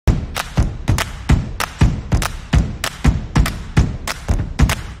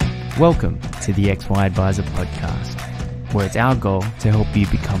Welcome to the XY Advisor podcast, where it's our goal to help you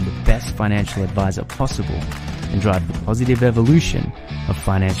become the best financial advisor possible and drive the positive evolution of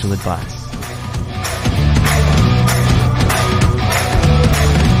financial advice.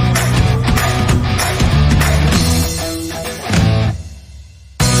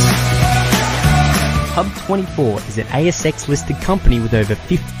 Hub24 is an ASX-listed company with over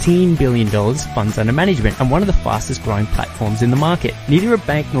 $15 billion funds under management and one of the fastest growing platforms in the market. Neither a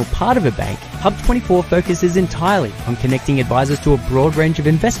bank nor part of a bank, Hub24 focuses entirely on connecting advisors to a broad range of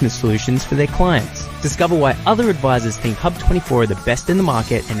investment solutions for their clients. Discover why other advisors think Hub24 are the best in the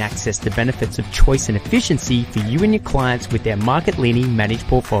market and access the benefits of choice and efficiency for you and your clients with their market-leading managed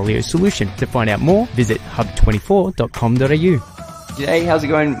portfolio solution. To find out more, visit hub24.com.au. G'day, how's it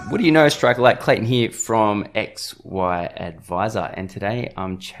going? What do you know? Striker Light Clayton here from XY Advisor, and today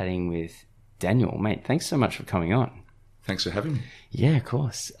I'm chatting with Daniel. Mate, thanks so much for coming on. Thanks for having me. Yeah, of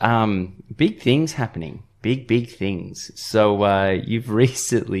course. Big things happening. Big things. So you've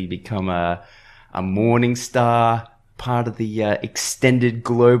recently become a Morning Star, part of the extended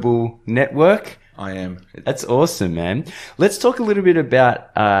global network. I am. That's awesome, man. Let's talk a little bit about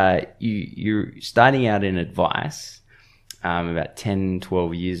you're starting out in advice. About 10,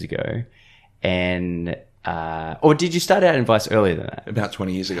 12 years ago. And, or did you start out in advice earlier than that? About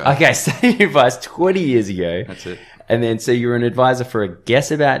 20 years ago. Okay, so you advice 20 years ago. That's it. And then, so you were an advisor for, I guess,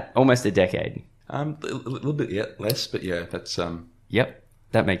 about almost a decade. A little bit less, but yeah, that's Yep,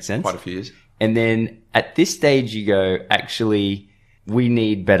 that makes sense. quite a few years. And then at this stage you go, actually, we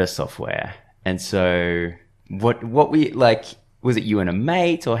need better software. And so what we like, was it you and a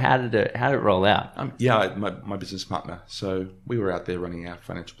mate, or how did it roll out? Yeah, my business partner. So we were out there running our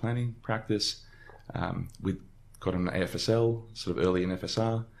financial planning practice. We got on an AFSL, sort of early in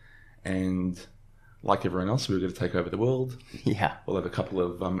FSR, and like everyone else, we were going to take over the world. Yeah. We'll have a couple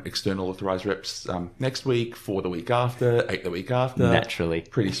of external authorized reps next week, 4 the week after, 8 the week after. Naturally.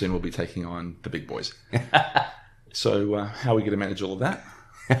 Pretty soon we'll be taking on the big boys. So how are we going to manage all of that?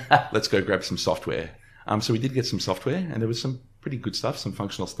 Let's go grab some software. So we did get some software, and there was some pretty good stuff, some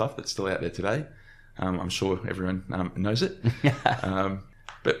functional stuff that's still out there today. I'm sure everyone knows it.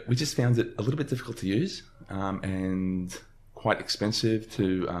 But we just found it a little bit difficult to use and quite expensive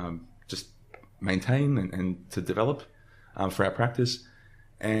to just maintain and to develop for our practice.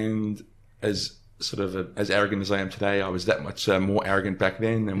 And as as arrogant as I am today, I was that much more arrogant back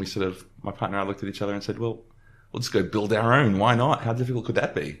then. And my partner and I looked at each other and said, well, we'll just go build our own. Why not? How difficult could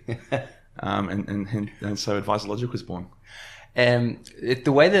that be? And so Advisor Logic was born. The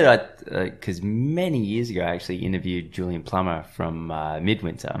way that because many years ago I actually interviewed Julian Plummer from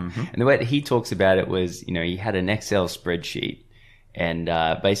Midwinter, and the way that he talks about it was, he had an Excel spreadsheet and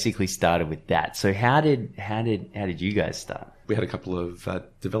basically started with that. So how did you guys start? We had a couple of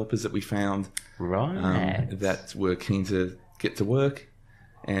developers that we found that were keen to get to work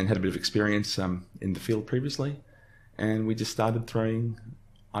and had a bit of experience in the field previously, and we just started throwing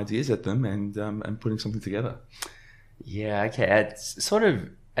ideas at them and putting something together. Yeah, okay. It's sort of,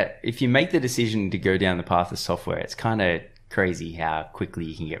 if you make the decision to go down the path of software, it's kind of crazy how quickly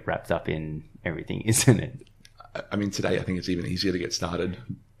you can get wrapped up in everything, isn't it? I mean, today I think it's even easier to get started.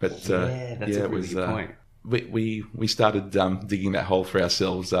 But that's a really good point. We started digging that hole for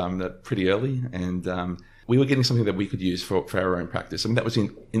ourselves pretty early, and we were getting something that we could use for our own practice. I mean, that was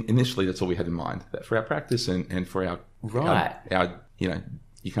initially that's all we had in mind, that for our practice and for our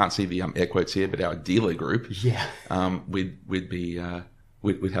you can't see the air quotes here, but our dealer group,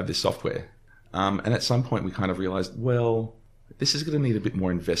 we'd have this software. And at some point we kind of realized, well, this is going to need a bit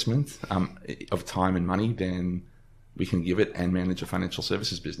more investment of time and money than we can give it and manage a financial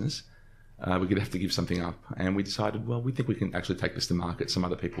services business. We're going to have to give something up. And we decided, well, we think we can actually take this to market. Some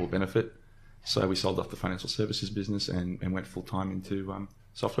other people will benefit. So we sold off the financial services business and went full time into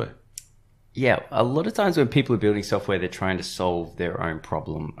software. Yeah, a lot of times when people are building software, they're trying to solve their own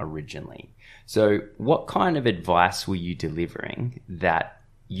problem originally. So what kind of advice were you delivering that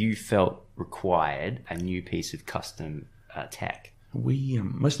you felt required a new piece of custom tech?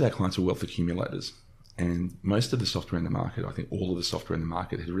 Most of our clients were wealth accumulators, and most of the software in the market, I think all of the software in the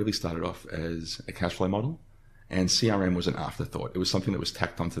market, had really started off as a cash flow model, and CRM was an afterthought. It was something that was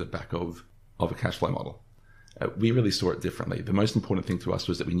tacked onto the back of a cash flow model. We really saw it differently. The most important thing to us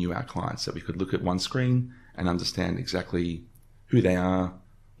was that we knew our clients, that we could look at one screen and understand exactly who they are,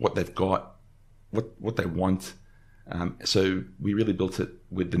 what they've got, what they want. So we really built it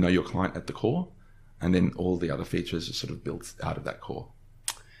with the Know Your Client at the core, and then all the other features are sort of built out of that core.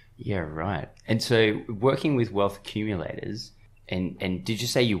 Yeah, right. And so working with wealth accumulators, and did you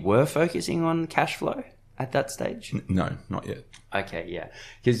say you were focusing on cash flow at that stage? No, not yet. Okay, yeah.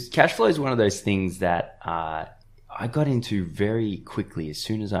 Because cash flow is one of those things that I got into very quickly as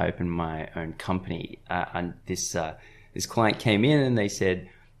soon as I opened my own company. And this client came in and they said,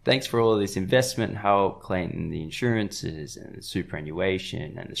 thanks for all of this investment, how Clayton, the insurances and the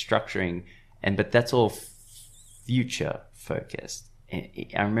superannuation and the structuring, but that's all future focused. And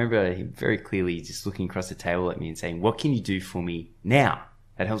I remember him very clearly just looking across the table at me and saying, what can you do for me now?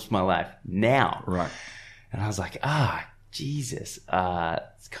 That helps my life now. Right. And I was like, Jesus.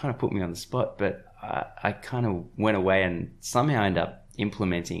 It's kind of put me on the spot, but I kind of went away and somehow ended up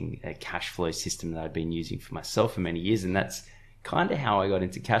implementing a cash flow system that I'd been using for myself for many years. And that's kind of how I got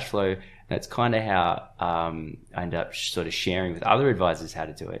into cash flow. That's kind of how I ended up sort of sharing with other advisors how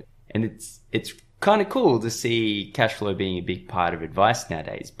to do it. And it's kind of cool to see cash flow being a big part of advice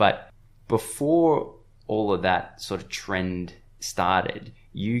nowadays. But before all of that sort of trend started,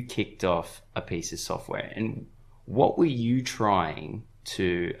 you kicked off a piece of software. And what were you trying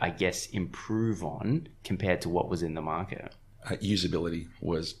to, I guess, improve on compared to what was in the market? Usability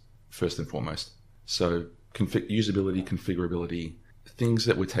was first and foremost. So usability, configurability, things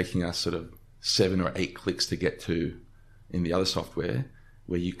that were taking us sort of 7 or 8 clicks to get to in the other software,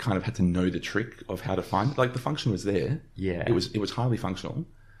 where you kind of had to know the trick of how to find it. Like the function was there. Yeah. It was highly functional,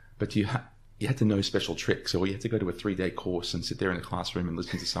 but you had to know special tricks, or you had to go to a 3-day course and sit there in a classroom and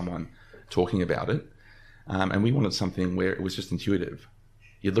listen to someone talking about it. And we wanted something where it was just intuitive.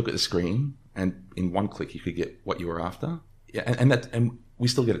 You'd look at the screen and in one click you could get what you were after. Yeah, and we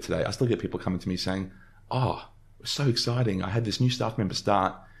still get it today. I still get people coming to me saying, "Oh, it was so exciting! I had this new staff member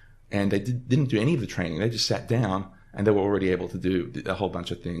start, and they didn't do any of the training. They just sat down and they were already able to do a whole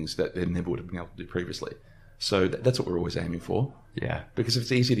bunch of things that they never would have been able to do previously." So that's what we're always aiming for. Yeah. Because if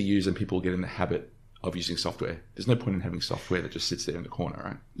it's easy to use and people get in the habit of using software, there's no point in having software that just sits there in the corner,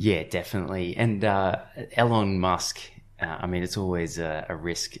 right? Yeah, definitely. And Elon Musk, I mean, it's always a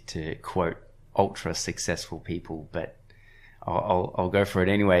risk to quote ultra successful people, but I'll go for it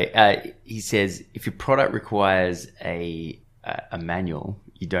anyway. He says, if your product requires a manual,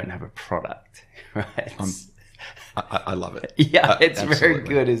 you don't have a product, right? I love it. Yeah, it's absolutely. very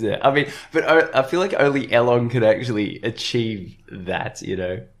good, isn't it? I mean, but I feel like only Elon could actually achieve that, you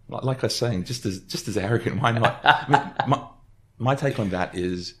know? Like I was saying, just as arrogant. Why not? I mean, my take on that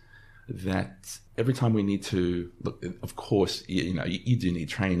is that every time we need to look, of course, you do need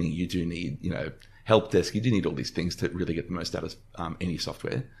training, you do need, help desk, you do need all these things to really get the most out of any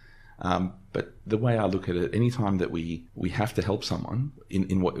software. But the way I look at it, anytime that we have to help someone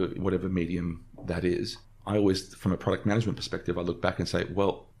in whatever medium that is, I always, from a product management perspective, I look back and say,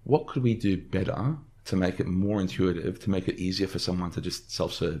 well, what could we do better to make it more intuitive, to make it easier for someone to just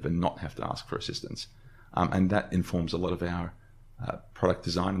self-serve and not have to ask for assistance? And that informs a lot of our product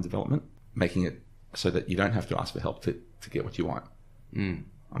design and development, making it so that you don't have to ask for help to get what you want. Mm.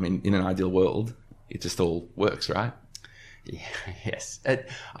 I mean, in an ideal world, it just all works, right? Yeah, yes.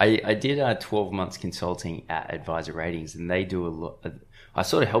 I did 12 months consulting at Advisor Ratings, and they do a lot. I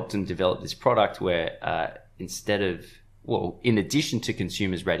sort of helped them develop this product where in addition to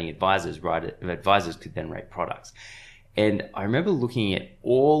consumers rating advisors, advisors could then rate products. And I remember looking at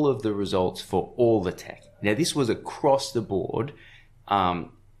all of the results for all the tech. Now, this was across the board, and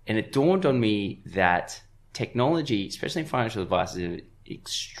it dawned on me that technology, especially in financial advice, is an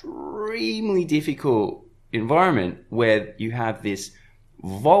extremely difficult environment where you have this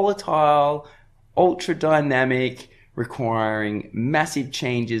volatile, ultra dynamic, requiring massive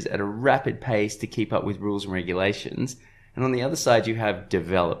changes at a rapid pace to keep up with rules and regulations. And on the other side, you have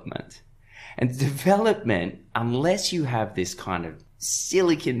development. And development, unless you have this kind of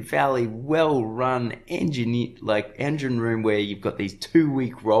Silicon Valley well-run engine room where you've got these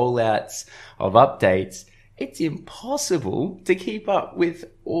 2-week rollouts of updates, it's impossible to keep up with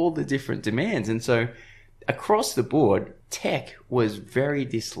all the different demands. And so across the board, tech was very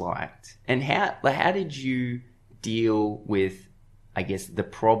disliked. And how did you deal with, I guess, the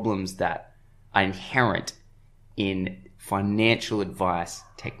problems that are inherent in financial advice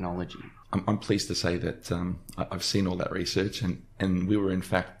technology? I'm pleased to say that I've seen all that research, and we were in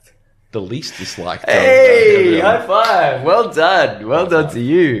fact the least disliked. Hey, high five! Well done, well done to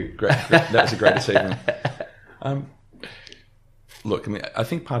you. Great. That was a great achievement. Look, I mean, I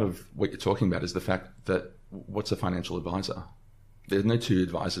think part of what you're talking about is the fact that what's a financial advisor? There's no two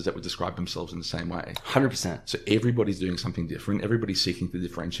advisors that would describe themselves in the same way. 100%. So everybody's doing something different. Everybody's seeking to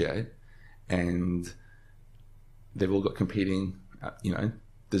differentiate, and they've all got competing,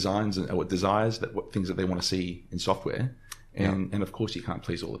 designs or desires, what things that they want to see in software. And of course, you can't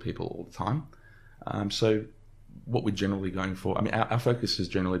please all the people all the time. So what we're generally going for, I mean, our focus has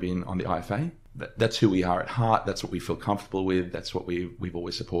generally been on the IFA. That's who we are at heart. That's what we feel comfortable with. That's what we've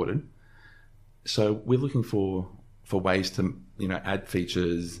always supported. So we're looking for ways to, add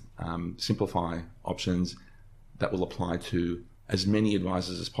features, simplify options that will apply to as many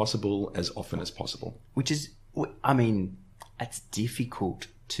advisors as possible, as often as possible. Which is, I mean, it's difficult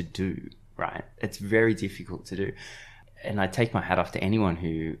to do, right? It's very difficult to do. And I take my hat off to anyone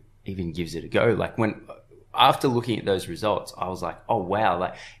who even gives it a go. Like after looking at those results, I was like, oh, wow.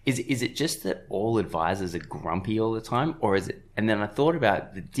 Like, is it just that all advisors are grumpy all the time? Or is it, and then I thought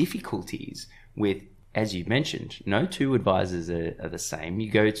about the difficulties with, as you mentioned, no two advisors are the same. You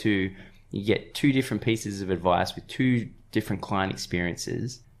get two different pieces of advice with two different client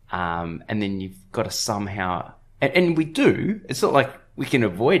experiences. And then you've got to somehow, and we do, it's not like we can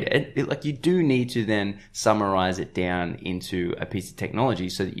avoid it. Like you do need to then summarize it down into a piece of technology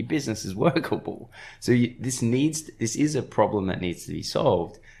so that your business is workable. So this is a problem that needs to be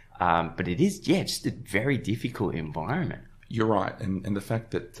solved. But it is, just a very difficult environment. You're right. And the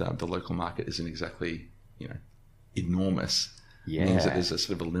fact that the local market isn't exactly, enormous means that there's a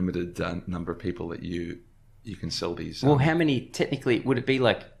sort of a limited number of people that you can sell these. Well, how many, technically, would it be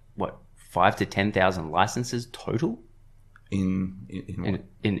like, 5,000 to 10,000 licenses total?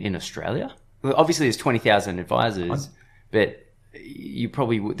 In Australia? Well, obviously there's 20,000 advisors, but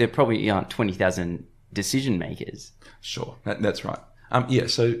there probably aren't 20,000 decision makers. Sure, that's right.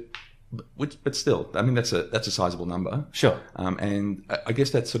 But still, I mean, that's a sizable number. Sure. And I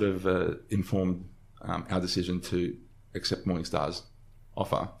guess that sort of informed our decision to accept Morningstar's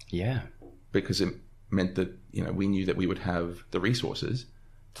offer. Yeah. Because it meant that, we knew that we would have the resources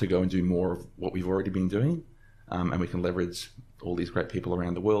to go and do more of what we've already been doing. And we can leverage all these great people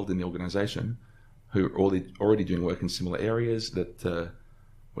around the world in the organization who are already doing work in similar areas that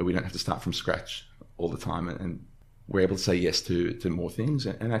where we don't have to start from scratch all the time. And we're able to say yes to more things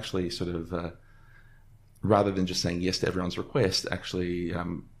and actually sort of, rather than just saying yes to everyone's request, actually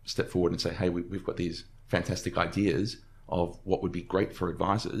step forward and say, hey, we've got these fantastic ideas of what would be great for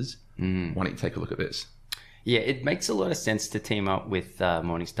advisors. Why don't you take a look at this? Yeah, it makes a lot of sense to team up with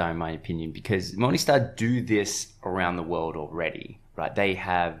Morningstar, in my opinion, because Morningstar do this around the world already, right?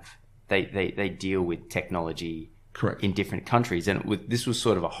 They deal with technology, correct, in different countries, and this was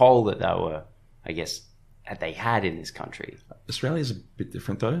sort of a hole that they had in this country. Australia's a bit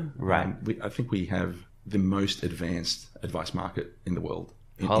different, though, right? I think we have the most advanced advice market in the world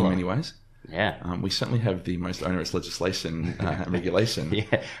in many ways. Yeah. We certainly have the most onerous legislation and regulation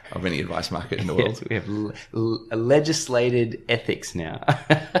of any advice market in the world. Yes, we have legislated ethics now.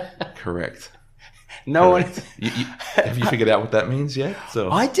 Correct. No one. Have you figured out what that means yet?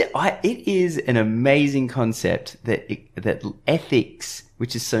 So it is an amazing concept that ethics,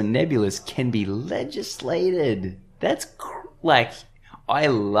 which is so nebulous, can be legislated. That's I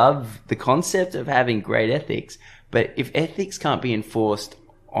love the concept of having great ethics, but if ethics can't be enforced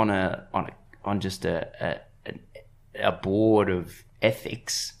on just a board of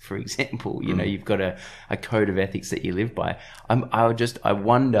ethics, for example, you've got a code of ethics that you live by. I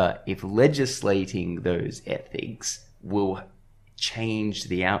wonder if legislating those ethics will change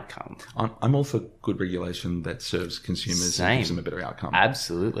the outcome. I'm all for good regulation that serves consumers and gives them a better outcome.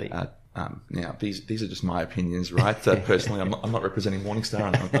 Absolutely. Now, these are just my opinions, right? Personally, I'm not representing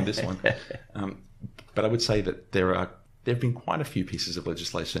Morningstar on this one, but I would say that there have been quite a few pieces of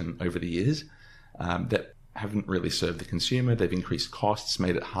legislation over the years that haven't really served the consumer. They've increased costs,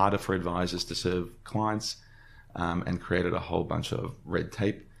 made it harder for advisors to serve clients, and created a whole bunch of red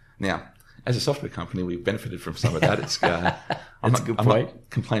tape. Now, as a software company, we've benefited from some of that. I'm not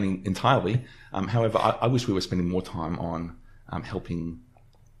complaining entirely. However, I wish we were spending more time on helping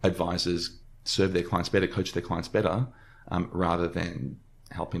advisors serve their clients better, coach their clients better, rather than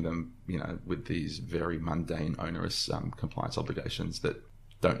helping them, with these very mundane, onerous compliance obligations that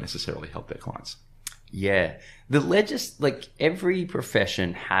don't necessarily help their clients. Yeah, every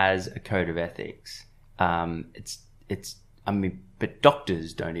profession has a code of ethics. But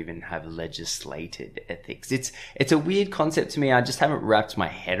doctors don't even have legislated ethics. It's a weird concept to me. I just haven't wrapped my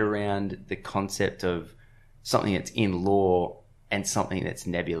head around the concept of something that's in law and something that's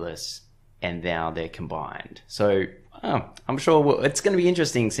nebulous, and now they're combined. So I'm sure it's going to be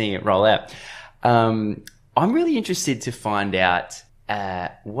interesting seeing it roll out. I'm really interested to find out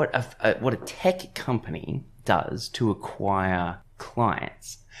what a tech company does to acquire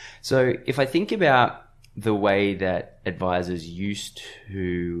clients. So if I think about the way that advisors used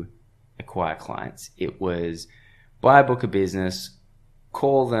to acquire clients, it was buy a book of business,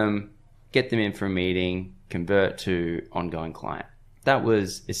 call them, get them in for a meeting, convert to ongoing client. That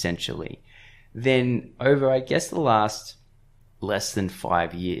was essentially. then over, I guess, the last less than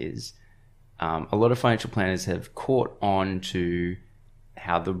 5 years, a lot of financial planners have caught on to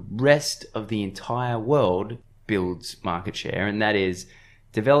how the rest of the entire world builds market share, and that is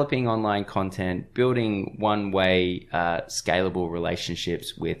developing online content, building one-way scalable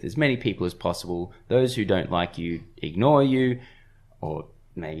relationships with as many people as possible. Those who don't like you ignore you, or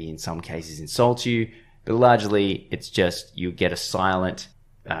maybe in some cases insult you, but largely it's just you get a silent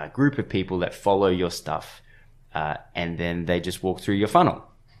group of people that follow your stuff, and then they just walk through your funnel.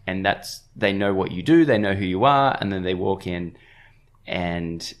 And they know what you do, they know who you are, and then they walk in.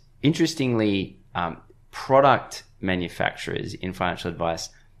 And interestingly, product manufacturers in financial advice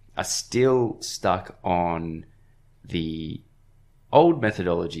are still stuck on the old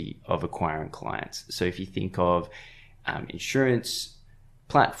methodology of acquiring clients. So if you think of insurance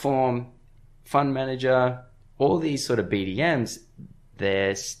platform, fund manager, all these sort of BDMs,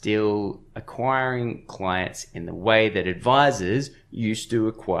 they're still acquiring clients in the way that advisors used to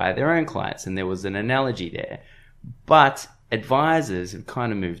acquire their own clients. And there was an analogy there. But advisors have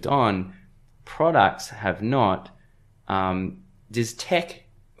kind of moved on. Products have not. Does tech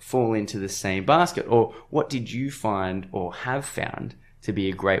fall into the same basket? Or what did you find or have found to be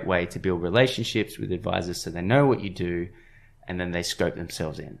a great way to build relationships with advisors so they know what you do and then they scope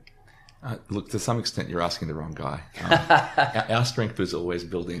themselves in? Look, to some extent, you're asking the wrong guy. Our strength was always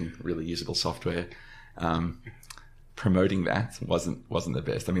building really usable software. Promoting that wasn't the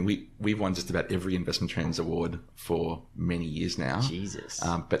best. I mean, we've won just about every Investment Trends award for many years now. Jesus.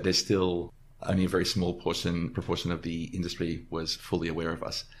 But there's still only a very small proportion of the industry was fully aware of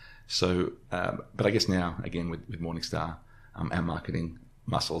us. So, but I guess now, again, with Morningstar, our marketing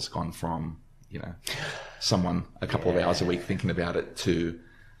muscle's gone from, someone a couple of hours a week thinking about it to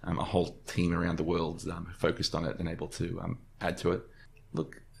a whole team around the world focused on it and able to add to it.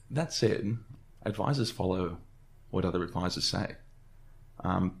 Look, that said, advisors follow what other advisors say.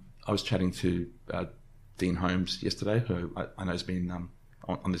 I was chatting to Dean Holmes yesterday, who I know has been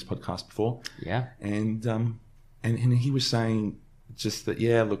on this podcast before. Yeah. And he was saying just that,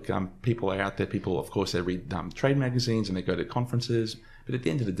 people are out there. People, of course, they read trade magazines and they go to conferences. But at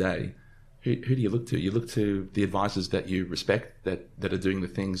the end of the day, who do you look to? You look to the advisors that you respect, that are doing the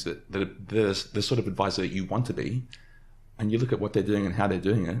things that are the sort of advisor that you want to be, and you look at what they're doing and how they're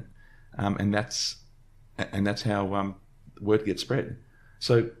doing it, and that's how word gets spread.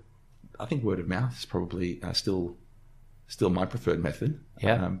 So I think word of mouth is probably still my preferred method.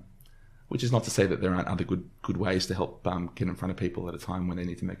 Yeah. Which is not to say that there aren't other good ways to help get in front of people at a time when they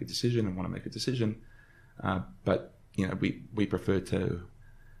need to make a decision and want to make a decision. But we prefer to.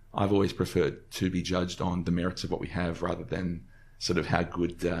 I've always preferred to be judged on the merits of what we have rather than sort of how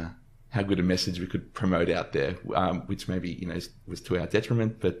good a message we could promote out there, which maybe was to our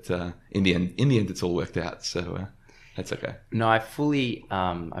detriment. But in the end, it's all worked out, so that's okay. No, I fully.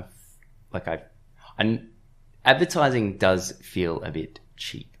 Advertising does feel a bit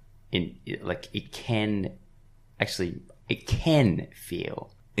cheap. It can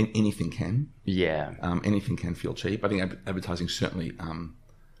feel. Anything can. Yeah. Anything can feel cheap. I think advertising certainly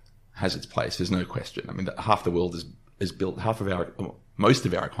has its place. There's no question. I mean, half the world is built. Most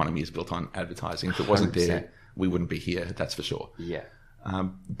of our economy is built on advertising. If it wasn't 100%. There, we wouldn't be here. That's for sure. Yeah.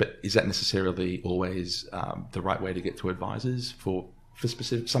 But is that necessarily always the right way to get to advisors? For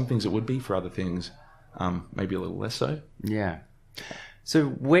specific, some things it would be. For other things, maybe a little less so. Yeah. So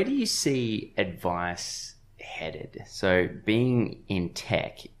where do you see advice headed? So being in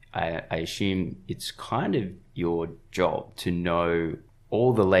tech, I assume it's kind of your job to know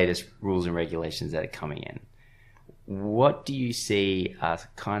all the latest rules and regulations that are coming in. What do you see as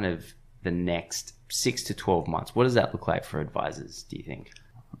kind of the next 6 to 12 months? What does that look like for advisors, do you think?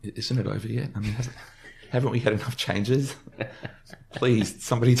 Isn't it over yet? I mean, haven't we had enough changes? Please,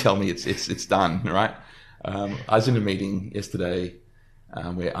 somebody tell me it's done, right? I was in a meeting yesterday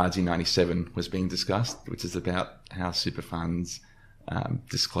where RG97 was being discussed, which is about how super funds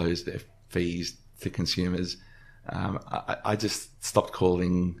disclose their fees to consumers. I just stopped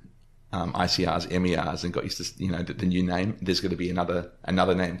calling ICRs MERs and got used to the new name. There's going to be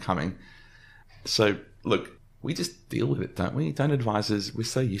another name coming. So look, we just deal with it, don't we? Don't advisors? We're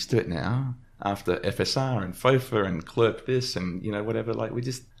so used to it now. After FSR and FOFA and clerk this and whatever, like we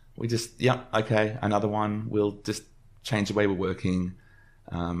just okay, another one. We'll just change the way we're working.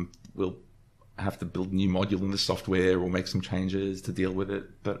 We'll have to build a new module in the software or make some changes to deal with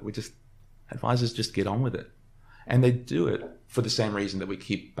it. But advisors just get on with it. And they do it for the same reason that we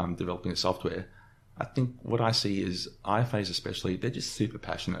keep developing the software. I think what I see is IFAs especially, they're just super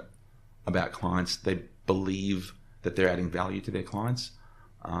passionate about clients. They believe that they're adding value to their clients.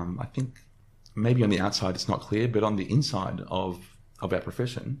 I think maybe on the outside it's not clear, but on the inside of our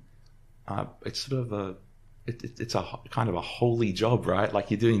profession, it's sort of it's a kind of a holy job, right? Like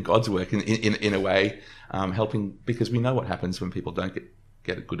you're doing God's work in a way, helping, because we know what happens when people don't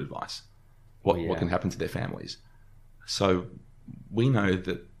get good advice, what can happen to their families. So we know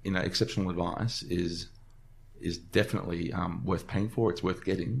that, exceptional advice is definitely worth paying for. It's worth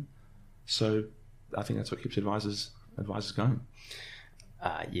getting. So I think that's what keeps advisors going.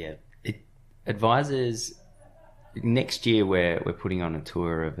 Advisors, next year we're putting on a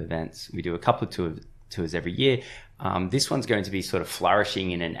tour of events. We do a couple of tours every year. This one's going to be sort of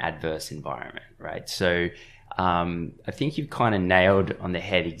flourishing in an adverse environment, right? So I think you've kind of nailed on the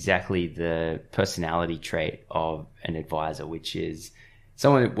head exactly the personality trait of an advisor, which is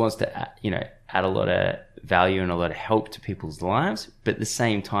someone that wants to, add a lot of value and a lot of help to people's lives, but at the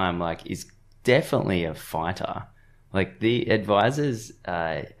same time, like, is definitely a fighter. Like, the advisors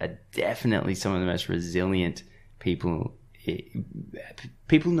are definitely some of the most resilient people.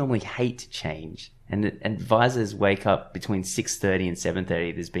 People normally hate change, and advisors wake up between 6:30 and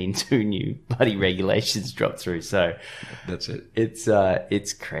 7:30. There's been 2 new bloody regulations dropped through, so that's it.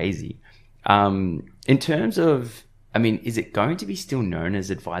 It's crazy. In terms of, is it going to be still known as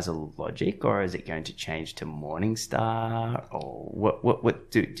Advisor Logic, or is it going to change to Morningstar, or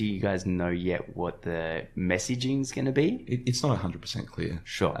what do you guys know yet what the messaging is going to be? It's not 100% clear.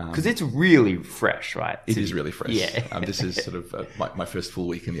 Sure. Because it's really fresh, right? It is really fresh. Yeah. This is sort of my first full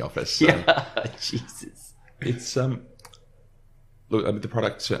week in the office. So yeah. Jesus. It's, look, the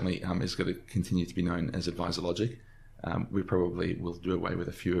product certainly is going to continue to be known as Advisor Logic. We probably will do away with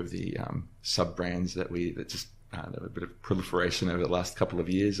a few of the sub-brands that just there was a bit of proliferation over the last couple of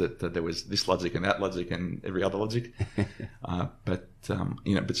years, that there was this logic and that logic and every other logic. But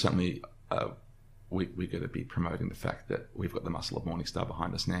certainly we're going to be promoting the fact that we've got the muscle of Morningstar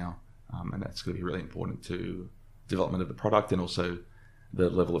behind us now. And that's going to be really important to development of the product and also the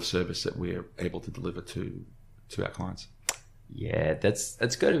level of service that we're able to deliver to our clients. Yeah, that's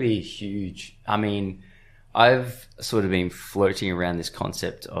got to be huge. I've sort of been floating around this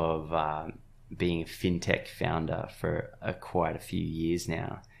concept of being a fintech founder for quite a few years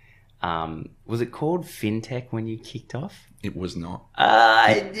now. Was it called fintech when you kicked off? It was not.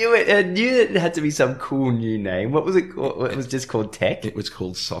 I knew it. I knew it had to be some cool new name. What was it called? It was just called tech? It was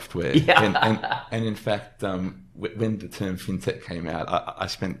called software. Yeah. And in fact, when the term fintech came out, I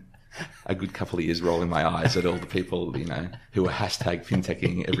spent a good couple of years rolling my eyes at all the people, who were hashtag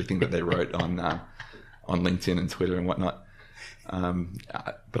finteching everything that they wrote on LinkedIn and Twitter and whatnot.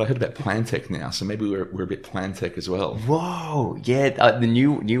 But I heard about Plantech now, so maybe we're a bit Plantech as well. Whoa, yeah, the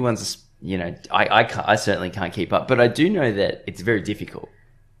new ones. I certainly can't keep up, but I do know that it's very difficult.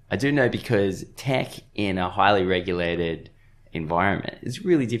 I do know because tech in a highly regulated environment is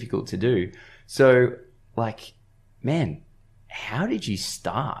really difficult to do. So, man, how did you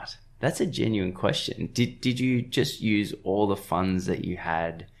start? That's a genuine question. Did you just use all the funds that you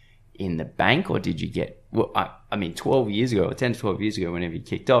had in the bank, or did you get, 12 years ago, or 10 to 12 years ago, whenever you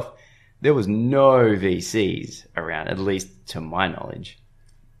kicked off, there was no VCs around, at least to my knowledge.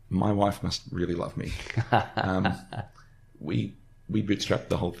 My wife must really love me. We bootstrapped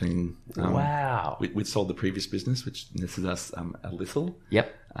the whole thing. Wow. We'd sold the previous business, which netted us a little.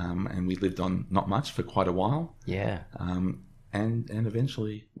 Yep. And we lived on not much for quite a while. Yeah. And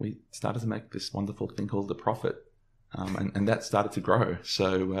eventually we started to make this wonderful thing called a profit. And that started to grow.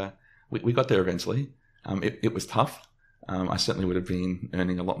 So we got there eventually. It was tough. I certainly would have been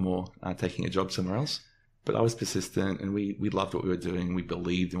earning a lot more taking a job somewhere else. But I was persistent, and we loved what we were doing. We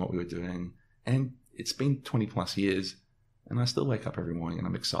believed in what we were doing. And it's been 20 plus years, and I still wake up every morning and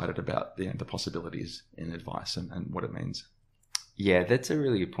I'm excited about the possibilities in advice and what it means. Yeah, that's a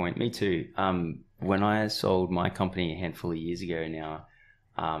really good point. Me too. When I sold my company a handful of years ago now,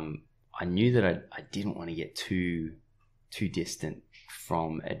 I knew that I didn't want to get too distant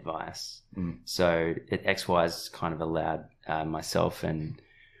from advice. So at XWise kind of allowed myself and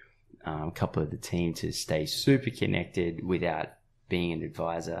a couple of the team to stay super connected without being an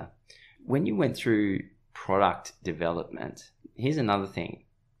advisor. When you went through product development, here's another thing.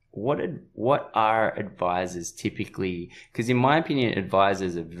 What are advisors typically, because in my opinion,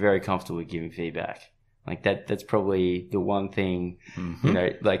 advisors are very comfortable with giving feedback. Like that's probably the one thing,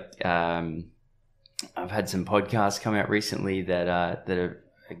 I've had some podcasts come out recently that have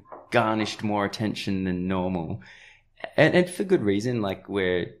garnished more attention than normal, and for good reason. Like,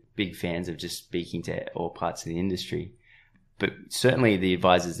 we're big fans of just speaking to all parts of the industry, but certainly the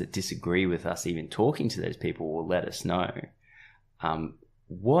advisors that disagree with us, even talking to those people, will let us know.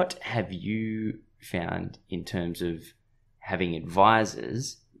 What have you found in terms of having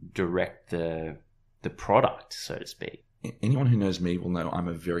advisors direct the product, so to speak. Anyone who knows me will know I'm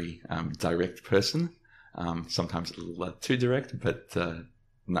a very direct person, sometimes a little too direct, but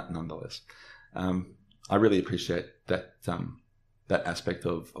nonetheless. I really appreciate that that aspect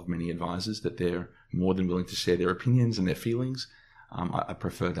of many advisors, that they're more than willing to share their opinions and their feelings. I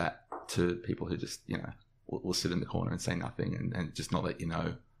prefer that to people who just, will sit in the corner and say nothing and just not let you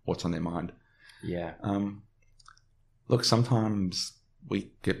know what's on their mind. Yeah. Look, sometimes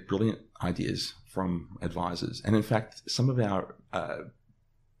we get brilliant ideas from advisors. And in fact, some of our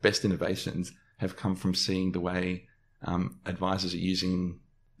best innovations have come from seeing the way advisors are using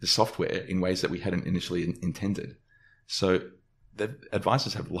the software in ways that we hadn't initially intended. So the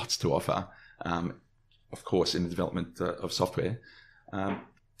advisors have lots to offer, of course, in the development of software.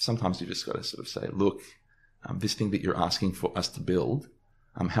 Sometimes you've just got to sort of say, look, this thing that you're asking for us to build,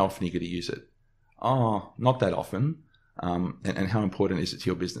 how often are you going to use it? Oh, not that often. And how important is it to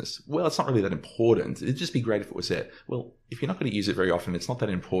your business? Well, it's not really that important. It'd just be great if it was there. Well, if you're not going to use it very often, it's not that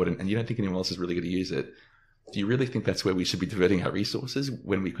important, and you don't think anyone else is really going to use it, do you really think that's where we should be diverting our resources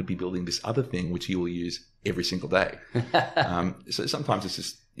when we could be building this other thing which you will use every single day? So sometimes it's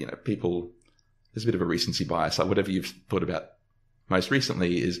just, people, there's a bit of a recency bias. Like whatever you've thought about most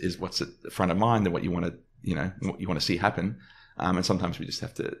recently is what's at the front of mind and what you want to, what you want to see happen. And sometimes we just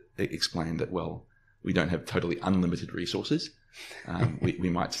have to explain that, well, we don't have totally unlimited resources. We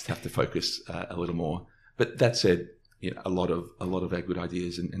might just have to focus a little more. But that said, a lot of our good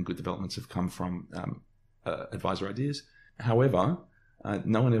ideas and good developments have come from advisor ideas. However,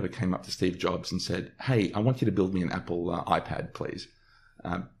 no one ever came up to Steve Jobs and said, "Hey, I want you to build me an Apple iPad, please."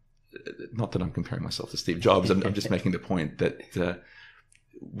 Not that I'm comparing myself to Steve Jobs. I'm just making the point that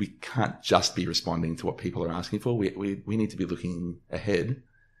we can't just be responding to what people are asking for. We need to be looking ahead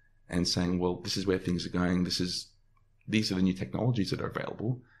and saying, well, this is where things are going. These are the new technologies that are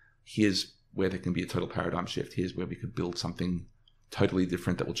available. Here's where there can be a total paradigm shift. Here's where we could build something totally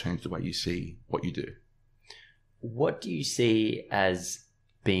different that will change the way you see what you do. What do you see as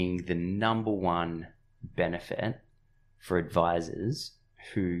being the number one benefit for advisors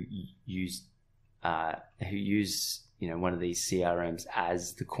who use one of these CRMs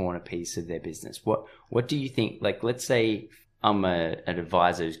as the corner piece of their business? What do you think? Like, let's say I'm an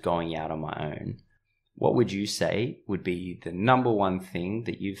advisor who's going out on my own. What would you say would be the number one thing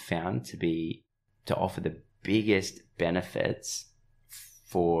that you've found to offer the biggest benefits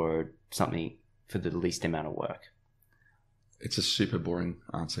for the least amount of work? It's a super boring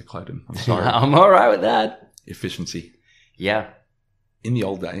answer, Clayton. I'm sorry. I'm all right with that. Efficiency. Yeah. In the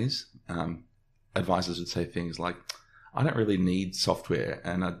old days, advisors would say things like, I don't really need software.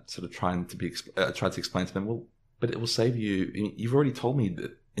 And I'd sort of tried to explain to them, well, but it will save you. You've already told me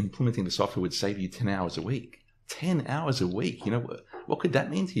that implementing the software would save you 10 hours a week. 10 hours a week. What could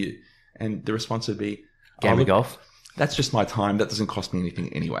that mean to you? And the response would be, Game of golf. That's just my time. That doesn't cost me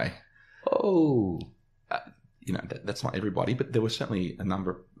anything anyway. Oh. That's not everybody, but there were certainly a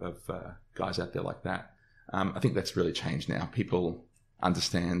number of guys out there like that. I think that's really changed now. People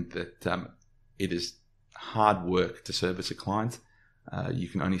understand that it is hard work to service a client. You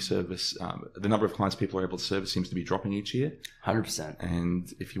can only service the number of clients people are able to service seems to be dropping each year. 100%.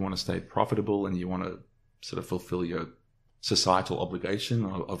 And if you want to stay profitable and you want to sort of fulfill your societal obligation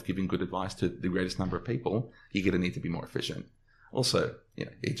of giving good advice to the greatest number of people, you're going to need to be more efficient. Also,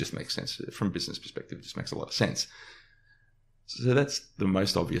 it just makes sense from a business perspective. It just makes a lot of sense. So that's the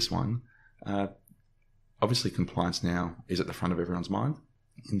most obvious one. Obviously, compliance now is at the front of everyone's mind.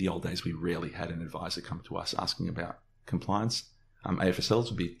 In the old days, we rarely had an advisor come to us asking about compliance. AFSLs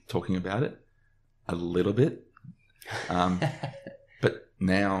would be talking about it a little bit. But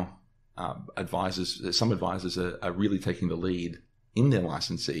now some advisors are really taking the lead in their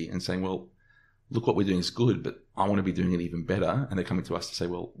licensee and saying, well, look, what we're doing is good, but I want to be doing it even better. And they're coming to us to say,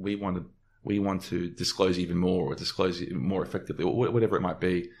 well, we want to disclose even more or disclose it more effectively, or whatever it might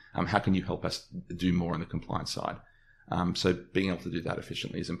be. How can you help us do more on the compliance side? So being able to do that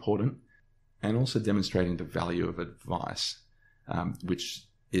efficiently is important. And also demonstrating the value of advice, which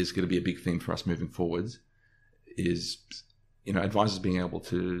is going to be a big theme for us moving forwards, is, advisors being able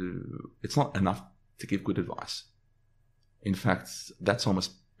to, it's not enough to give good advice. In fact, that's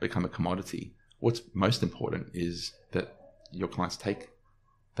almost become a commodity. What's most important is that your clients take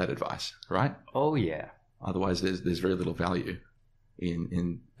that advice, right? Oh, yeah. Otherwise, there's very little value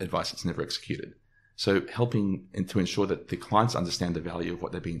in advice that's never executed. So helping to ensure that the clients understand the value of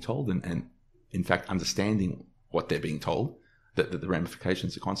what they're being told and in fact, understanding what they're being told, that the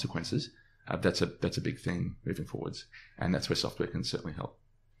ramifications, the consequences, that's a big thing moving forwards. And that's where software can certainly help.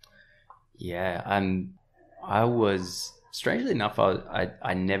 Yeah. I was strangely enough,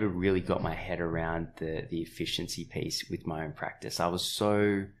 I never really got my head around the efficiency piece with my own practice. I was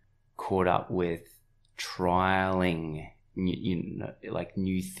so caught up with trialing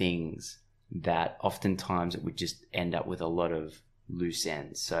new things that oftentimes it would just end up with a lot of loose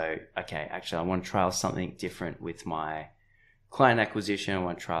ends. So, okay, actually, I want to trial something different with my client acquisition. I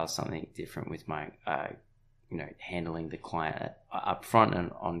want to trial something different with my, handling the client up front on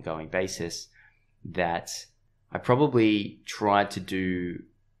an ongoing basis, that I probably tried to do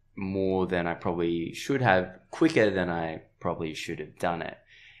more than I probably should have, quicker than I probably should have done it.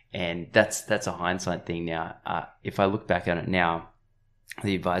 And that's a hindsight thing now. If I look back on it now,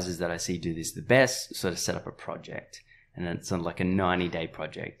 the advisors that I see do this the best sort of set up a project, and it's sort of like a 90-day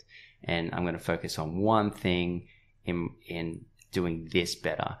project, and I'm going to focus on one thing in doing this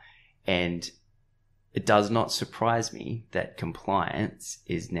better. And it does not surprise me that compliance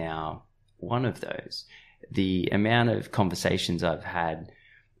is now one of those. The amount of conversations I've had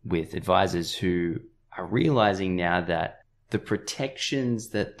with advisors who are realizing now that the protections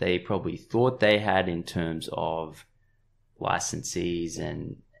that they probably thought they had in terms of licensees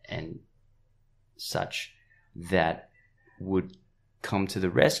and such that would come to the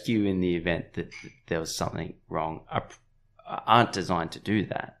rescue in the event that there was something wrong aren't designed to do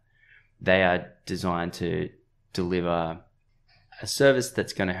that. They are designed to deliver a service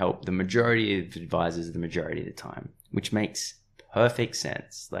that's going to help the majority of advisors the majority of the time, which makes perfect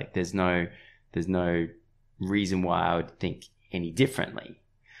sense. Like there's no reason why I would think any differently.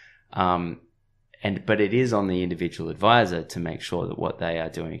 But it is on the individual advisor to make sure that what they are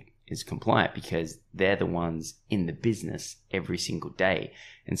doing is compliant, because they're the ones in the business every single day.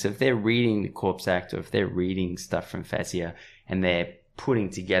 And so if they're reading the Corps Act, or if they're reading stuff from FASIA and they're putting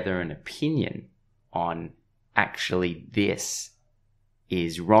together an opinion on actually this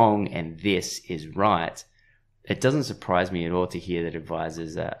is wrong and this is right, it doesn't surprise me at all to hear that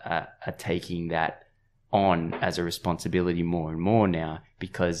advisors are taking that on as a responsibility more and more now,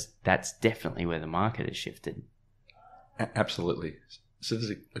 because that's definitely where the market has shifted. Absolutely. So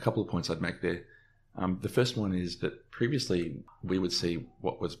there's a couple of points I'd make there. The first one is that previously we would see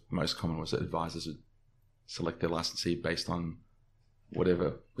what was most common was that advisors would select their licensee based on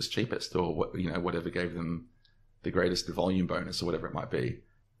whatever was cheapest, or whatever gave them the greatest volume bonus, or whatever it might be.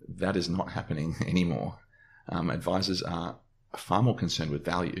 That is not happening anymore. Advisors are far more concerned with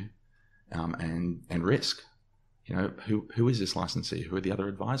value and risk. Who is this licensee? Who are the other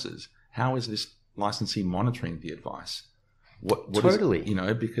advisors? How is this licensee monitoring the advice? What Totally.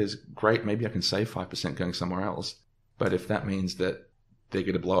 Because great, maybe I can save 5% going somewhere else, but if that means that they're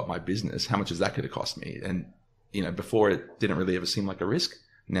going to blow up my business, how much is that going to cost me? And before it didn't really ever seem like a risk.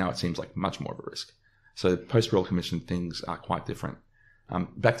 Now it seems like much more of a risk. So post-royal commission things are quite different.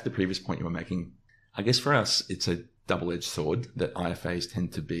 Back to the previous point you were making, I guess for us, it's a double-edged sword that IFAs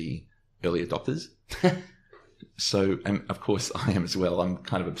tend to be early adopters. So, and of course I am as well. I'm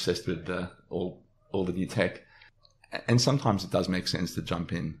kind of obsessed with all the new tech. And sometimes it does make sense to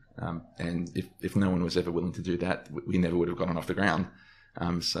jump in. And if no one was ever willing to do that, we never would have gotten off the ground.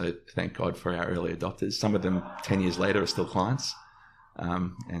 So thank God for our early adopters. Some of them 10 years later are still clients.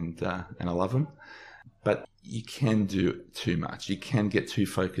 And I love them. But you can do too much. You can get too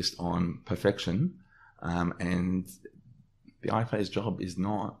focused on perfection. And the IFA's job is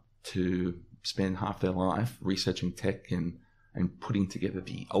not to spend half their life researching tech and putting together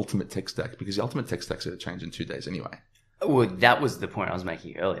the ultimate tech stack, because the ultimate tech stack's going to change in 2 days anyway. Well, that was the point I was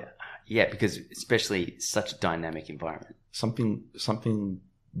making earlier. Yeah, because especially such a dynamic environment. Something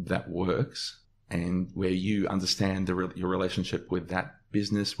that works, and where you understand your relationship with that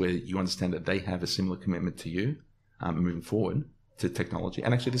business, where you understand that they have a similar commitment to you moving forward to technology.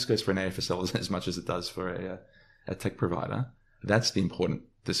 And actually this goes for an AFSL as much as it does for a tech provider. That's the important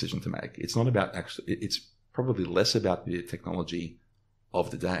decision to make. It's not about it's probably less about the technology of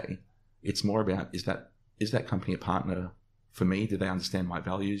the day. It's more about, is that company a partner for me? Do they understand my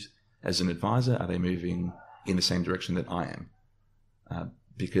values as an advisor? Are they moving in the same direction that I am?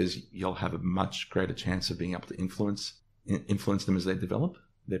 Because you'll have a much greater chance of being able to influence them as they develop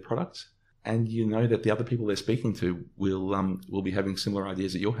their products. And that the other people they're speaking to will be having similar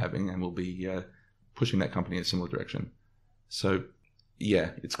ideas that you're having, and will be pushing that company in a similar direction. So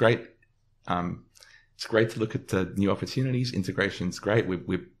yeah, it's great. It's great to look at new opportunities. Integration's great.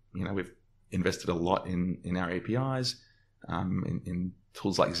 We've invested a lot in our APIs, in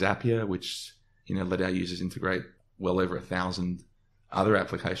tools like Zapier, which let our users integrate well over 1,000 other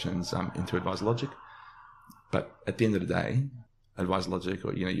applications into AdvisorLogic. But at the end of the day, AdvisorLogic,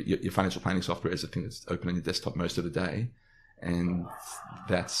 or your financial planning software, is a thing that's open on your desktop most of the day, and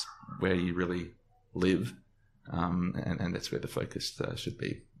that's where you really live. and that's where the focus should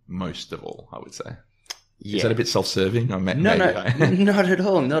be most of all, I would say. Yeah. Is that a bit self-serving? No, not at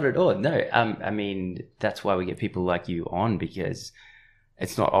all. Not at all. No, I mean, that's why we get people like you on, because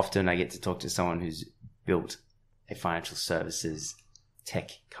it's not often I get to talk to someone who's built a financial services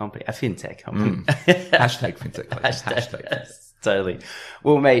tech company, a fintech company. Hashtag fintech. Hashtag. Totally.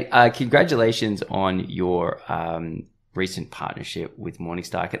 Well, mate, congratulations on your recent partnership with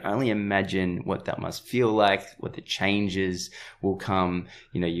Morningstar. I can only imagine what that must feel like, what the changes will come.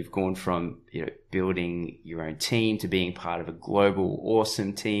 You know, you've gone from, you know, building your own team to being part of a global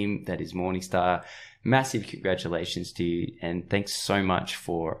awesome team that is Morningstar. Massive congratulations to you, and thanks so much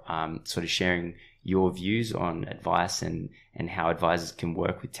for sort of sharing your views on advice and how advisors can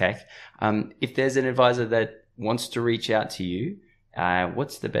work with tech. If there's an advisor that wants to reach out to you,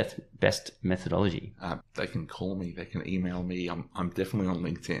 what's the best methodology? They can call me. They can email me. I'm definitely on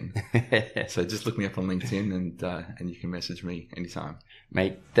LinkedIn. So just look me up on LinkedIn and you can message me anytime.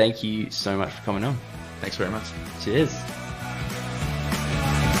 Mate, thank you so much for coming on. Thanks very much. Cheers.